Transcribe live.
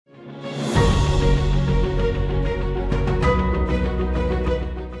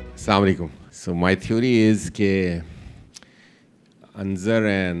Assalamu alaikum. So my theory is that Anzar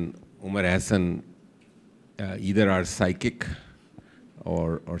and Umar Hassan either are psychic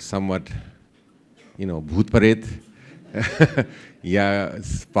or somewhat, bhoot paret. Yeah,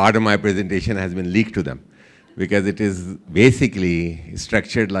 part of my presentation has been leaked to them because it is basically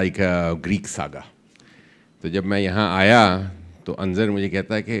structured like a Greek saga. तो जब मैं यहाँ आया तो अंजर मुझे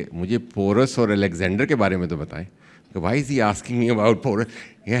कहता है कि मुझे पोरस और अलेक्जेंडर के बारे में तो बताएं. Why is he asking me about Porus?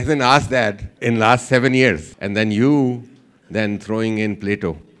 He hasn't asked that in last 7 years. And then you throwing in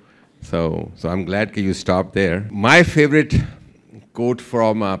Plato. So I'm glad that you stopped there. My favorite quote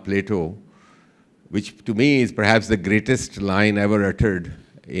from Plato, which to me is perhaps the greatest line ever uttered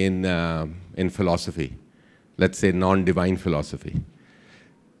in philosophy, let's say non-divine philosophy,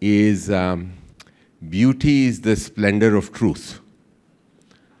 is beauty is the splendor of truth.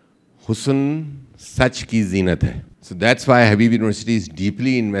 Husn sach ki zinat hai. So that's why Habib University is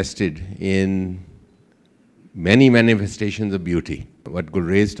deeply invested in many manifestations of beauty. What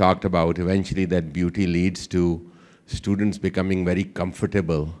Gulrez talked about, eventually that beauty leads to students becoming very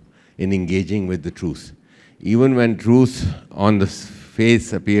comfortable in engaging with the truth. Even when truth on the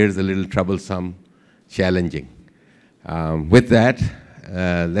face appears a little troublesome, challenging. With that,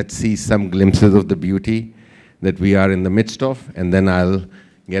 let's see some glimpses of the beauty that we are in the midst of, and then I'll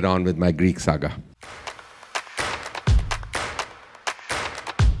get on with my Greek saga.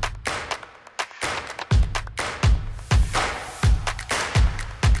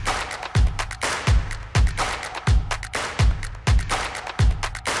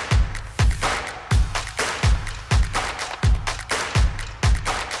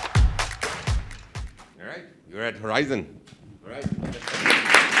 You're at Horizon, right?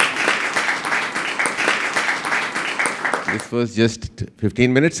 This was just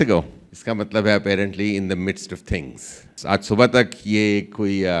 15 minutes ago. इसका मतलब है apparently in the midst of things. आज सुबह तक ये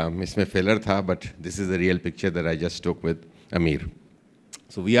कोई इसमें filler था, but this is the real picture that I just took with Amir.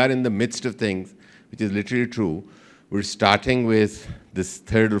 So we are in the midst of things, which is literally true. We're starting with this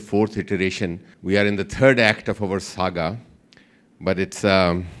third or fourth iteration. We are in the third act of our saga, but it's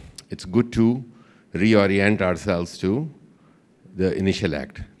good to reorient ourselves to the initial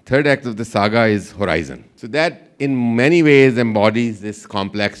act. Third act of the saga is Horizon. So that in many ways embodies this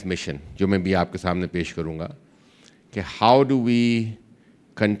complex mission, जो मैं भी आपके सामने पेश करूँगा, कि how do we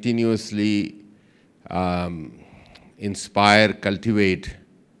continuously inspire, cultivate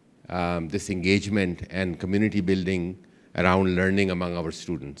this engagement and community building around learning among our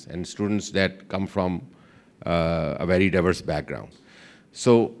students, and students that come from a very diverse background.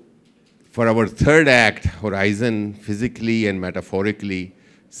 So for our third act, Horizon physically and metaphorically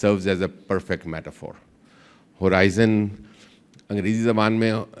serves as a perfect metaphor. Horizon, अंग्रेज़ी ज़बान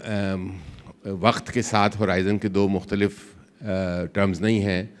में वक्त के साथ Horizon के दो मुख्तलिफ terms नहीं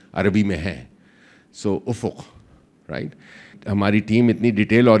हैं, अरबी में हैं. So उफ़ुक़, right? हमारी टीम इतनी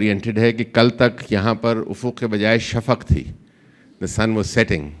डिटेल ओरिएंटेड है कि कल तक यहाँ पर उफ़ुक़ के बजाय शफ़क़ थी. The sun was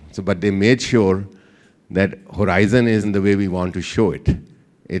setting, so but they made sure that Horizon is in the way we want to show it.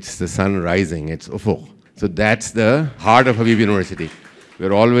 It's the sun rising, it's ufuq. So that's the heart of Habib University.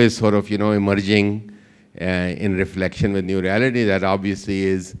 We're always sort of, emerging in reflection with new reality. That obviously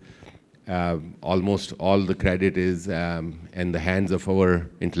is almost all the credit is in the hands of our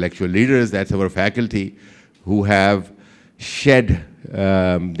intellectual leaders. That's our faculty who have shed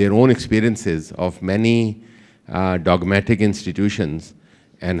their own experiences of many dogmatic institutions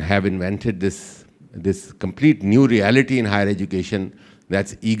and have invented this complete new reality in higher education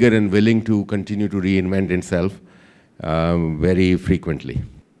that's eager and willing to continue to reinvent itself very frequently.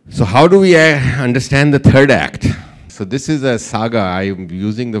 So how do we understand the third act? So this is a saga. I'm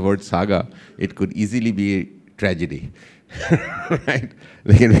using the word saga. It could easily be tragedy, right?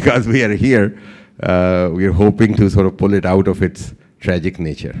 Because we are here, we are hoping to sort of pull it out of its tragic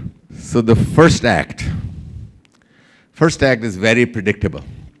nature. So the first act is very predictable.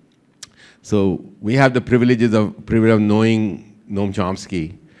 So we have the privilege of knowing Noam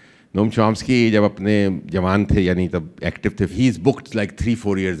Chomsky. Noam Chomsky, जब अपने जवान थे यानी तब active थे, he's booked like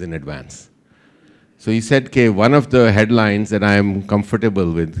 3-4 years in advance. So he said, okay, one of the headlines that I am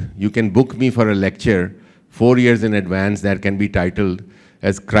comfortable with, you can book me for a lecture 4 years in advance that can be titled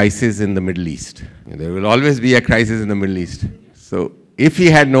as Crisis in the Middle East. There will always be a crisis in the Middle East. So if he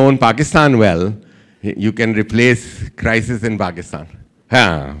had known Pakistan well, you can replace crisis in Pakistan.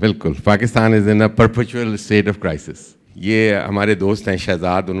 हाँ, बिल्कुल. Pakistan is in a perpetual state of crisis. ये हमारे दोस्त हैं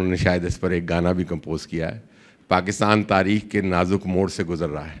शहजाद, उन्होंने शायद इस पर एक गाना भी कंपोज किया है. पाकिस्तान तारीख के नाजुक मोड़ से गुजर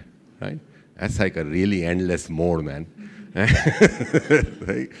रहा है, right? That's like a really endless mode, man.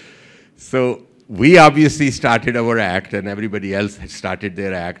 Right? So we obviously started our act, and everybody else had started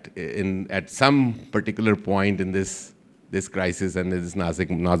their act at some particular point in this crisis and this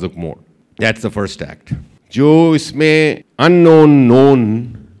nazuk mode. That's the first act. Jo isme unknown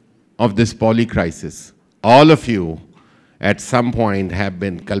known of this poly crisis, all of you at some point have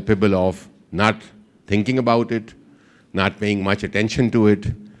been culpable of not thinking about it, not paying much attention to it,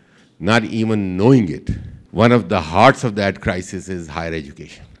 not even knowing it. One of the hearts of that crisis is higher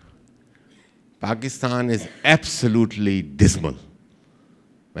education. Pakistan is absolutely dismal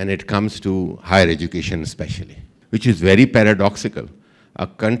when it comes to higher education especially, which is very paradoxical. A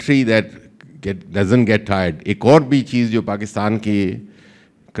country that doesn't get tired. एक और भी चीज़ जो पाकिस्तान की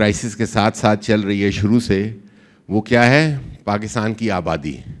crisis के साथ साथ चल रही है शुरू से, वो क्या है? पाकिस्तान की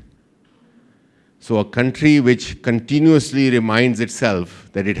आबादी. So a country which continuously reminds itself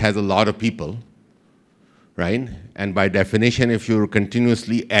that it has a lot of people, right? And by definition, if you're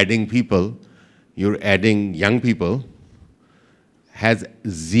continuously adding people, you're adding young people, has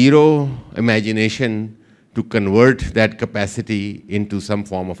zero imagination to convert that capacity into some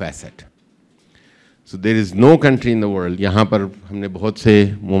form of asset. So there is no country in the world, यहाँ पर हमने बहुत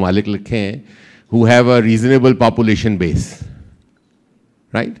से ममालिक लिखे हैं, who have a reasonable population base,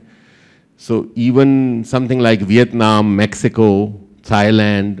 right? So even something like Vietnam, Mexico,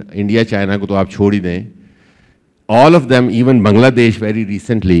 Thailand, India, China को तो आप छोड़ ही दें, all of them, even Bangladesh very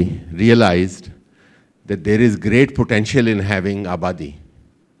recently realized that there is great potential in having abadi.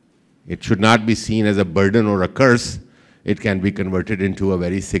 It should not be seen as a burden or a curse. It can be converted into a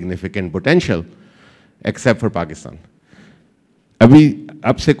very significant potential, except for Pakistan. अभी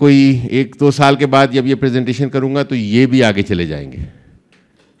अब से कोई 1-2 साल के बाद जब ये presentation करूँगा तो ये भी आगे चले जाएंगे.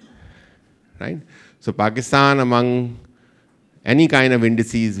 Right? So Pakistan, among any kind of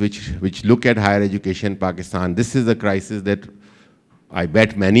indices which look at higher education, Pakistan, this is a crisis that I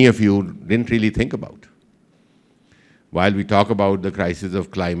bet many of you didn't really think about. While we talk about the crisis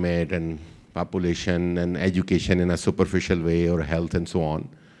of climate and population and education in a superficial way, or health and so on,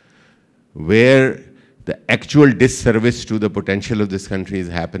 where the actual disservice to the potential of this country is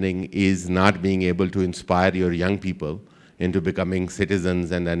happening is not being able to inspire your young people into becoming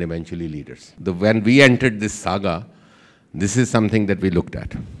citizens and then eventually leaders. When we entered this saga, this is something that we looked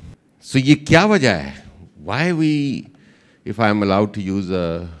at. So ye kya wajah hai? Why we, if I am allowed to use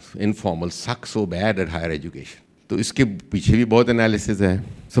a informal, suck so bad at higher education? तो इसके पीछे भी बहुत analysis है.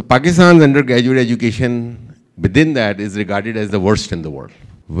 So Pakistan's undergraduate education within that is regarded as the worst in the world.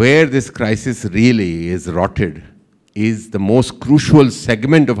 Where this crisis really is rotted is the most crucial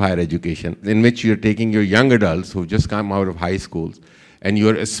segment of higher education, in which you're taking your young adults who've just come out of high schools and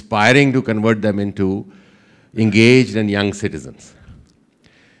you're aspiring to convert them into engaged and young citizens.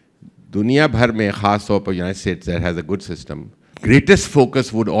 Dunia bhar mein, khas taur par United States that has a good system, greatest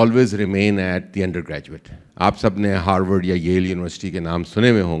focus would always remain at the undergraduate. आप सब ने Harvard या Yale University के नाम सुने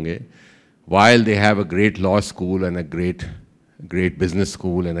हुए होंगे. While they have a great law school and a great business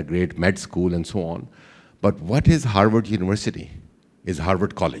school and a great med school and so on, but what is Harvard University? Is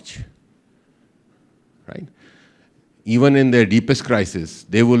Harvard College, right? Even in their deepest crisis,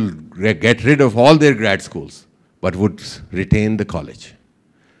 they will get rid of all their grad schools, but would retain the college.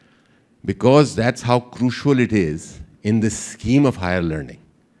 Because that's how crucial it is in the scheme of higher learning.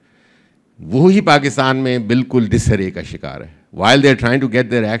 वो ही पाकिस्तान में बिल्कुल disarray का शिकार है. While they're trying to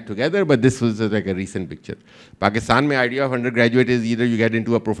get their act together, but this was like a recent picture. Pakistan mein idea of undergraduate is either you get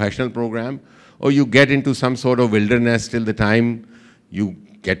into a professional program or you get into some sort of wilderness till the time you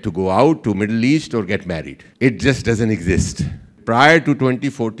get to go out to Middle East or get married. It just doesn't exist. Prior to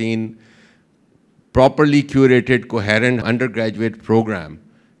 2014, properly curated, coherent undergraduate program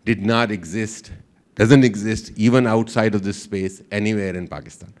did not exist, doesn't exist even outside of this space anywhere in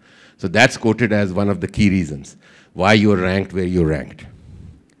Pakistan. So that's quoted as one of the key reasons why you're ranked where you're ranked.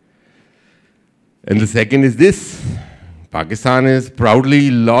 And the second is this. Pakistan is proudly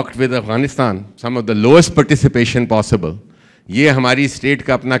locked with Afghanistan, some of the lowest participation possible. ये हमारी state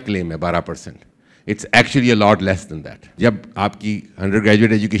का अपना claim है 12%. It's actually a lot less than that. जब आपकी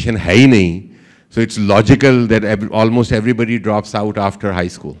undergraduate education है ही नहीं, so it's logical that almost everybody drops out after high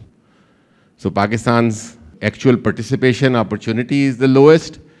school. So Pakistan's actual participation opportunity is the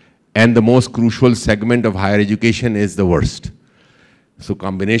lowest, and the most crucial segment of higher education is the worst. So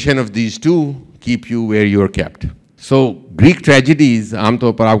combination of these two keep you where you're kept. So Greek tragedies,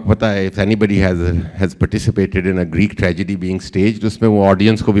 आमतौर पर आपको पता है, if anybody has participated in a Greek tragedy being staged, उसमें वो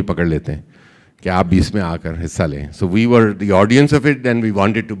audience को भी पकड़ लेते हैं कि आप भी इसमें आकर हिस्सा लें. So we were the audience of it, and we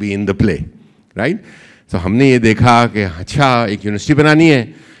wanted to be in the play, right? So हमने ये देखा कि अच्छा एक यूनिवर्सिटी बनानी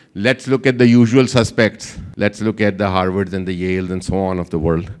है. Let's look at the usual suspects. Let's look at the Harvards and the Yales and so on of the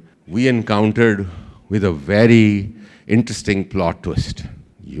world. we encountered with a very interesting plot twist.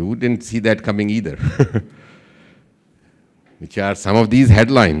 You didn't see that coming either, which are some of these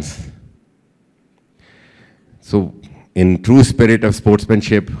headlines. So, in true spirit of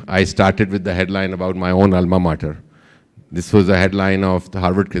sportsmanship, I started with the headline about my own alma mater. This was a headline of the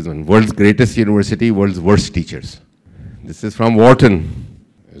Harvard Quizman, world's greatest university, world's worst teachers. This is from Wharton.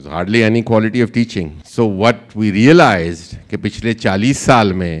 There's hardly any quality of teaching. So what we realized, that पिछले 40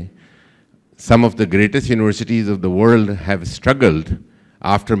 साल में, some of the greatest universities of the world have struggled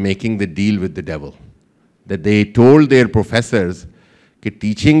after making the deal with the devil. That they told their professors that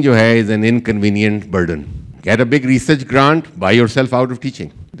teaching जो है is an inconvenient burden. Get a big research grant, buy yourself out of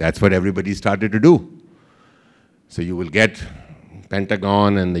teaching. That's what everybody started to do. So you will get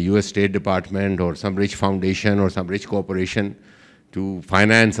Pentagon and the US State Department or some rich foundation or some rich corporation to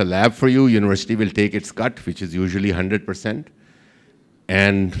finance a lab for you. University will take its cut, which is usually 100%,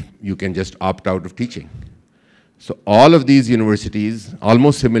 and you can just opt out of teaching. So all of these universities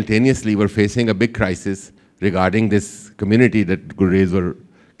almost simultaneously were facing a big crisis regarding this community that Gurus were,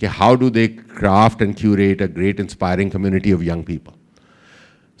 how do they craft and curate a great inspiring community of young people?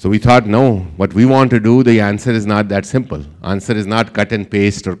 So we thought, no, what we want to do, the answer is not that simple. Answer is not cut and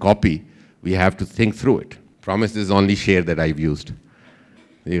paste or copy. We have to think through it. Promise is only share that I've used.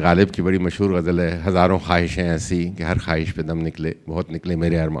 ये गालिब की बड़ी मशहूर गज़ल है, हज़ारों ख्वाहिशें ऐसी कि हर ख्वाहिश पे दम निकले, बहुत निकले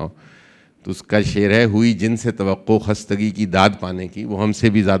मेरे अरमाओ. तो उसका शेर है, हुई जिनसे तवक्को खस्तगी की दाद पाने की, वो हमसे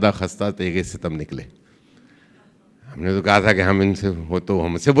भी ज़्यादा खस्ता तेगे सितम निकले. हमने तो कहा था कि हम इनसे हो तो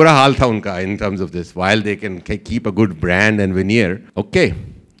हमसे बुरा हाल था उनका in terms of this. While they can keep a good brand and veneer, okay.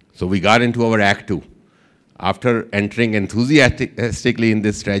 So we got into our act 2. After entering enthusiastically in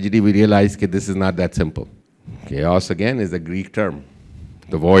this tragedy, we realized that this is not that simple. Chaos again is a Greek term,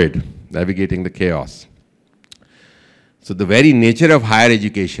 the void, navigating the chaos. So the very nature of higher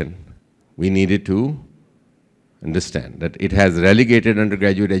education, we needed to understand that it has relegated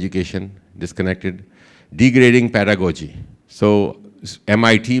undergraduate education, disconnected, degrading pedagogy. So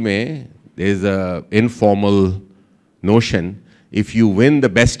MIT there is an informal notion, if you win the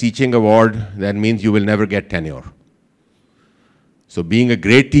best teaching award, that means you will never get tenure. So being a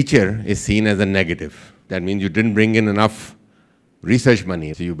great teacher is seen as a negative. That means you didn't bring in enough research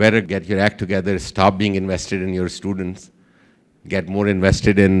money. So you better get your act together, stop being invested in your students, get more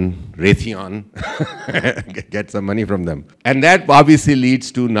invested in Raytheon, get some money from them. And that obviously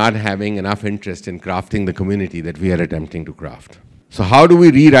leads to not having enough interest in crafting the community that we are attempting to craft. So how do we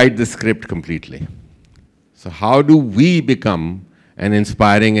rewrite the script completely? So how do we become an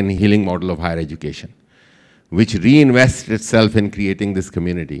inspiring and healing model of higher education, which reinvests itself in creating this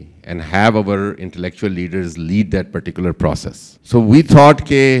community and have our intellectual leaders lead that particular process? So we thought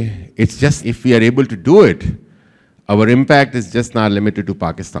it's just if we are able to do it, our impact is just not limited to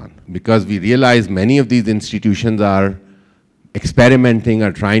Pakistan, because we realize many of these institutions are experimenting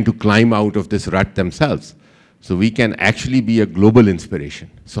or trying to climb out of this rut themselves. So we can actually be a global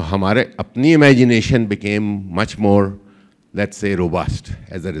inspiration. So our imagination became much more, let's say, robust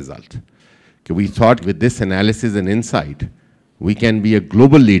as a result. We thought with this analysis and insight, we can be a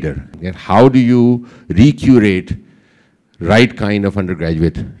global leader. And how do you recurate right kind of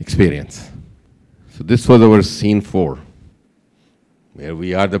undergraduate experience? So this was our scene 4, where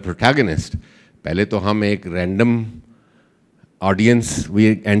we are the protagonist. Pehle to hum ek random audience,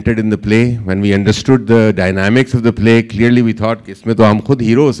 we entered in the play. When we understood the dynamics of the play, clearly we thought, isme to hum khud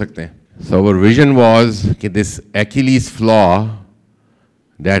hero ho sakte hain. So our vision was that this Achilles flaw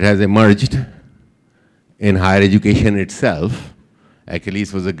that has emerged in higher education itself,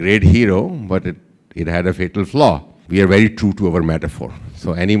 Achilles was a great hero, but it had a fatal flaw. We are very true to our metaphor.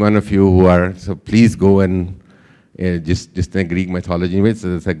 So any one of you who are, so please go and just the Greek mythology with,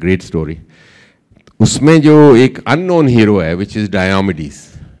 so it's a great story. Usme jo ek unknown hero hai, which is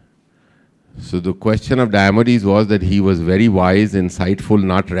Diomedes. So the question of Diomedes was that he was very wise, insightful,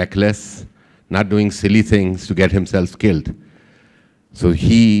 not reckless, not doing silly things to get himself killed. So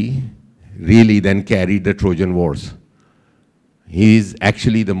he really then carried the Trojan Wars. He is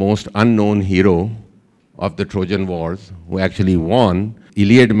actually the most unknown hero of the Trojan Wars, who actually won.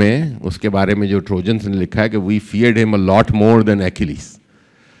 Iliad में उसके बारे में जो Trojans ने लिखा है कि we feared him a lot more than Achilles,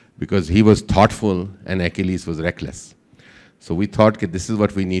 because he was thoughtful and Achilles was reckless. So we thought that this is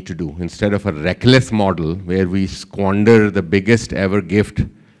what we need to do. Instead of a reckless model where we squander the biggest ever gift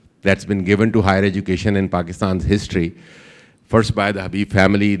that's been given to higher education in Pakistan's history, first by the Habib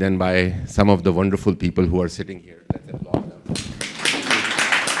family, then by some of the wonderful people who are sitting here.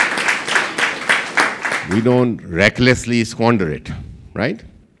 We don't recklessly squander it, right?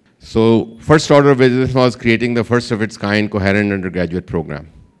 So first order of business was creating the first of its kind coherent undergraduate program.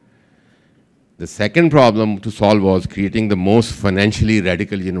 The second problem to solve was creating the most financially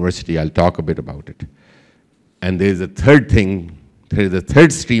radical university. I'll talk a bit about it. And there's a third thing, there is a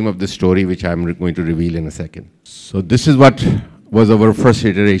third stream of the story which I'm going to reveal in a second. So this is what was our first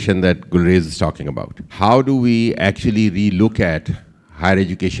iteration that Gulrez is talking about. How do we actually re-look at higher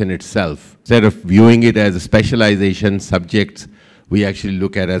education itself? Instead of viewing it as a specialization, subjects, we actually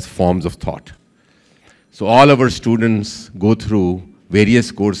look at as forms of thought. So all of our students go through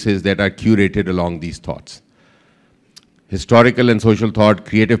various courses that are curated along these thoughts. Historical and social thought,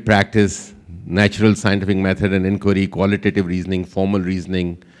 creative practice, natural scientific method and inquiry, qualitative reasoning, formal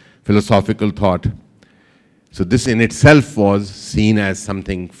reasoning, philosophical thought. So this in itself was seen as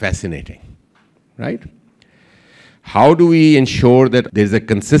something fascinating, right? How do we ensure that there's a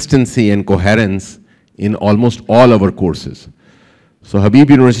consistency and coherence in almost all our courses? So Habib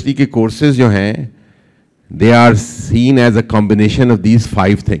University ke courses jo hain, they are seen as a combination of these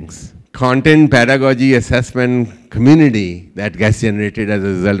 5 things. Content, pedagogy, assessment, community that gets generated as a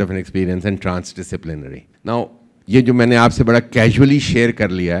result of an experience, and transdisciplinary. Now, ये जो मैंने आपसे बड़ा casually share कर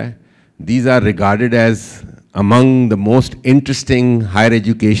लिया है, these are regarded as among the most interesting higher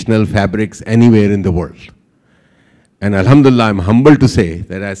educational fabrics anywhere in the world. And alhamdulillah, I'm humbled to say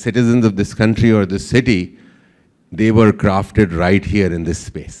that as citizens of this country or this city, they were crafted right here in this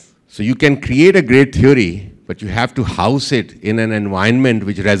space. So you can create a great theory, but you have to house it in an environment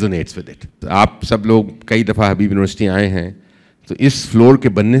which resonates with it. आप सब लोग कई दफ़ा हबीब university आए हैं, तो इस floor के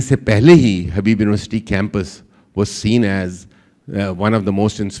बनने से पहले ही हबीब university campus was seen as one of the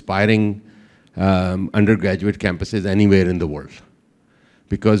most inspiring undergraduate campuses anywhere in the world.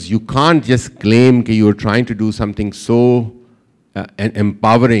 Because you can't just claim that you're trying to do something so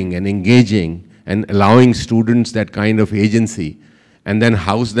empowering and engaging and allowing students that kind of agency and then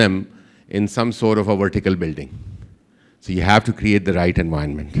house them in some sort of a vertical building. So you have to create the right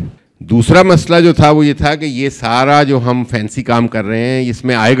environment. दूसरा मसला जो था वो ये था कि ये सारा जो हम फैंसी काम कर रहे हैं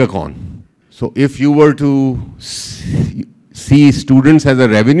इसमें आएगा कौन? So if you were to see students as a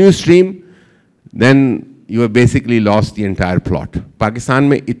revenue stream, then you have basically lost the entire plot. Pakistan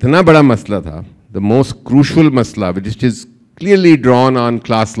में इतना बड़ा मसला था, the most crucial मसला which is clearly drawn on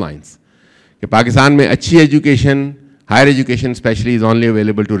class lines, कि पाकिस्तान में अच्छी education, higher education especially, is only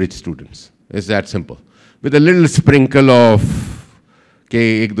available to rich students. It's that simple. With a little sprinkle of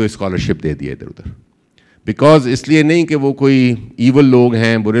के एक दो scholarship दे दिए इधर उधर. Because इसलिए नहीं कि वो कोई evil लोग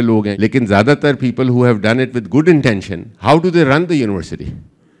हैं, बुरे लोग हैं, लेकिन ज़्यादातर people who have done it with good intention, how do they run the university?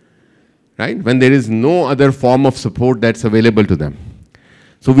 Right? When there is no other form of support that's available to them.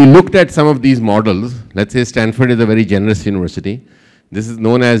 So we looked at some of these models. Let's say Stanford is a very generous university. This is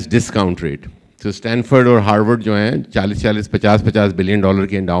known as discount rate. So Stanford और Harvard जो हैं 40-40, 50-50 billion dollar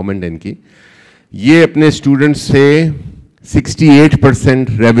की endowment इनकी, ये अपने students से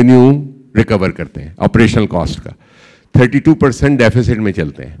 68% revenue recover करते हैं operational cost का, 32% deficit में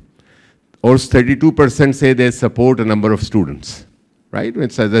चलते हैं, और 32% से they support a number of students, right?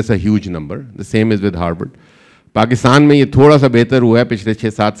 That's a huge number. The same is with Harvard. Pakistan में ये थोड़ा सा बेहतर हुआ है पिछले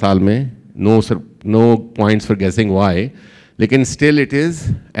 6-7 साल में, no points for guessing why. लेकिन still it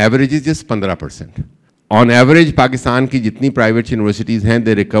is, average is just 15%. On average, Pakistan की जितनी private universities हैं,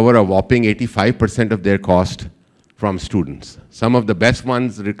 they recover a whopping 85% of their cost from students. Some of the best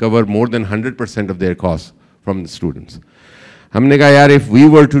ones recover more than 100% of their cost from the students. हमने कहा यार, if we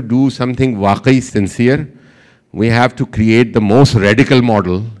were to do something वाकई sincere, we have to create the most radical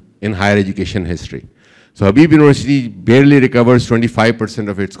model in higher education history. So Habib University barely recovers 25%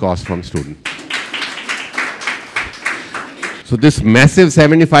 of its cost from students. So this massive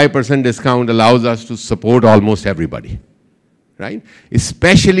 75% discount allows us to support almost everybody, right?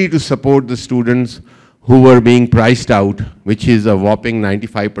 Especially to support the students who were being priced out, which is a whopping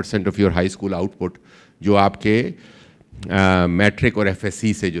 95% of your high school output, जो आपके metric और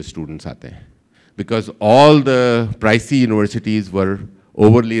FSC से जो students आते हैं. Because all the pricey universities were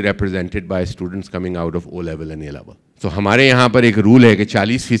overly represented by students coming out of O-level and A-level. So हमारे यहाँ पर एक rule है कि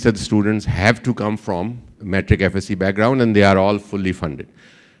 40% students have to come from metric FSC background and they are all fully funded.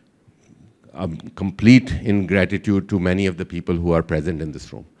 Complete in gratitude to many of the people who are present in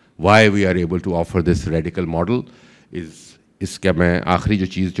this room. Why we are able to offer this radical model is इसका मैं आखिरी जो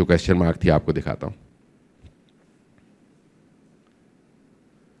चीज़ जो question mark थी आपको दिखाता हूँ.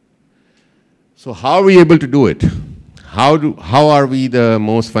 So how are we able to do it? How are we the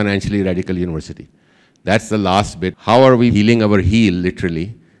most financially radical university? That's the last bit. How are we healing our heel,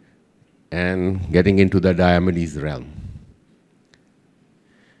 literally, and getting into the Diomedes realm?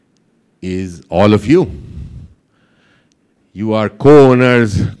 Is all of you. You are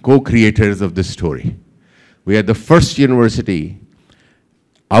co-owners, co-creators of this story. We are the first university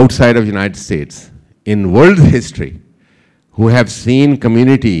outside of United States in world history who have seen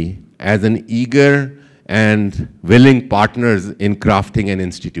community as an eager and willing partners in crafting an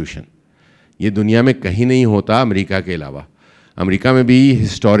institution. ये दुनिया में कहीं नहीं होता America के अलावा. America में भी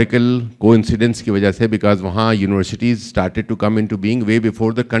historical coincidence की वजह से, because वहाँ universities started to come into being way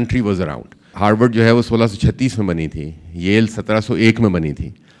before the country was around. Harvard जो है वो 1636 में बनी थी, येल 1701 में बनी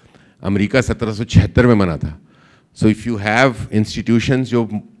थी, अमेरिका 1776 में बना था. So if you have institutions जो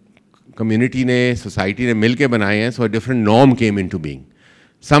community ने, society ने मिल के बनाए हैं, so a different norm came into being.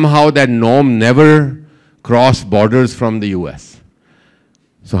 Somehow that norm never crossed borders from the US.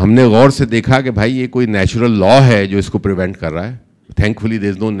 So हमने गौर से देखा कि भाई ये कोई natural law है जो इसको prevent कर रहा है. Thankfully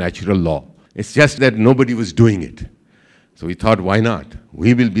there is no natural law. It's just that nobody was doing it. So we thought, why not?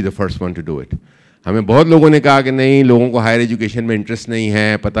 We will be the first one to do it. हमें बहुत लोगों ने कहा कि नहीं, लोगों को हायर एजुकेशन में इंटरेस्ट नहीं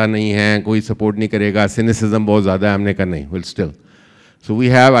है, पता नहीं है, कोई सपोर्ट नहीं करेगा, cynicism बहुत ज़्यादा है. हमने कहा नहीं, well still. So we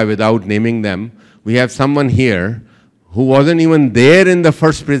have, without naming them, we have someone here who wasn't even there in the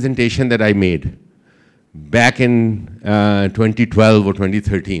first presentation that I made back in 2012 or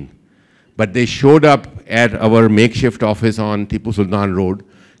 2013. But they showed up at our makeshift office on Tipu Sultan Road.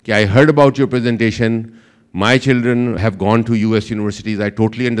 I heard about your presentation. My children have gone to US universities. I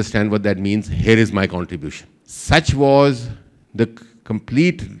totally understand what that means. Here is my contribution. Such was the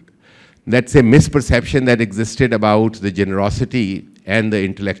complete, let's say, misperception that existed about the generosity and the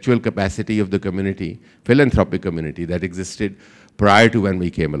intellectual capacity of the community, philanthropic community that existed prior to when we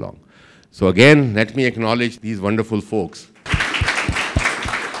came along. So again, let me acknowledge these wonderful folks.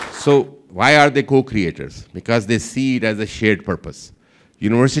 So why are they co-creators? Because they see it as a shared purpose.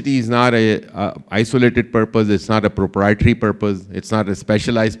 University is not an isolated purpose, it's not a proprietary purpose, it's not a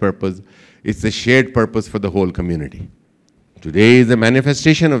specialized purpose, it's a shared purpose for the whole community. Today is a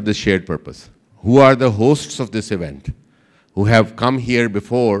manifestation of this shared purpose. Who are the hosts of this event? Who have come here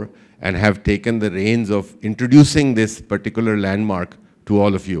before and have taken the reins of introducing this particular landmark to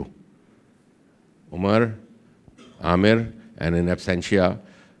all of you? Umar, Amir, and in absentia,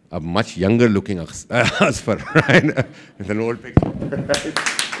 a much younger looking Asfar, right? It's an old picture.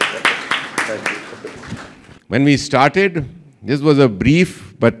 When we started, this was a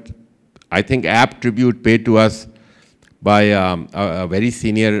brief but I think apt tribute paid to us by a very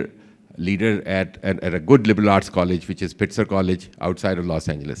senior leader at a good liberal arts college, which is Pitzer College outside of Los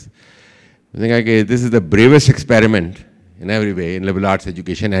Angeles. I think okay, this is the bravest experiment in every way in liberal arts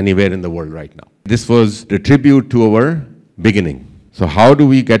education anywhere in the world right now. This was the tribute to our beginning. So how do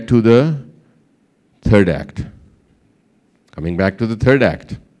we get to the third act? Coming back to the third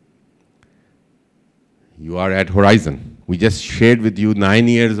act. You are at Horizon. We just shared with you 9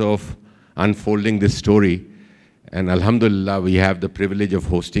 years of unfolding this story. And Alhamdulillah, we have the privilege of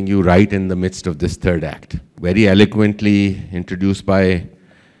hosting you right in the midst of this third act. Very eloquently introduced by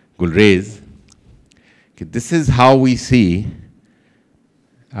Gulrez. This is how we see,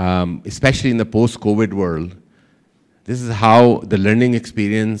 especially in the post-COVID world, this is how the learning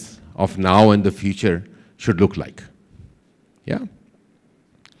experience of now and the future should look like. Yeah?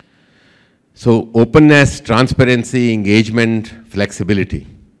 So openness, transparency, engagement, flexibility.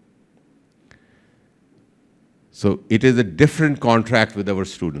 So it is a different contract with our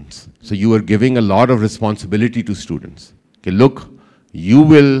students. So you are giving a lot of responsibility to students. Okay, look, you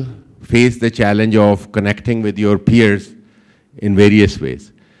will face the challenge of connecting with your peers in various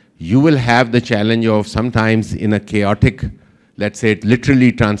ways. You will have the challenge of sometimes in a chaotic, let's say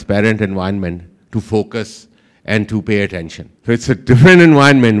literally transparent environment to focus and to pay attention. So it's a different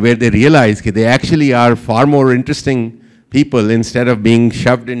environment where they realize that they actually are far more interesting people instead of being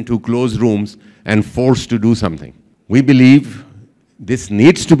shoved into closed rooms and forced to do something. We believe this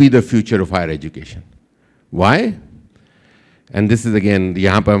needs to be the future of higher education. Why? And this is again,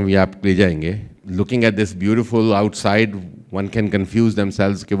 यहाँ पर हम आप ले जाएंगे. Looking at this beautiful outside, one can confuse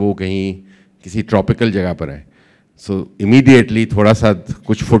themselves कि वो कहीं किसी tropical जगह पर है. So immediately थोड़ा सा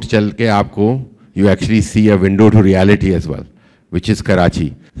कुछ फुट चल के आपको you actually see a window to reality as well, which is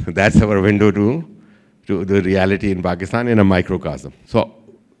Karachi. That's our window to the reality in Pakistan in a microcosm. So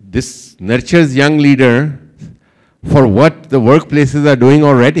this nurtures young leader for what the workplaces are doing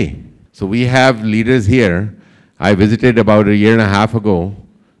already. So we have leaders here. I visited about a year and a half ago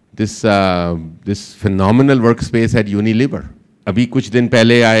this phenomenal workspace at Unilever. Abhi kuch din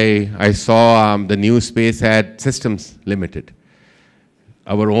pehle I saw the new space at Systems Limited.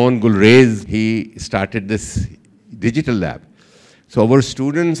 Our own Gulrez, he started this digital lab. So our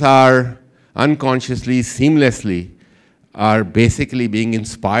students are unconsciously, seamlessly, are basically being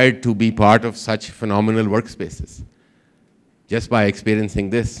inspired to be part of such phenomenal workspaces just by experiencing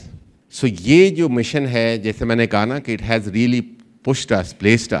this. So ये जो mission है, जैसे मैंने कहा ना कि it has really pushed us,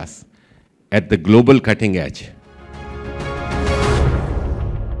 placed us at the global cutting edge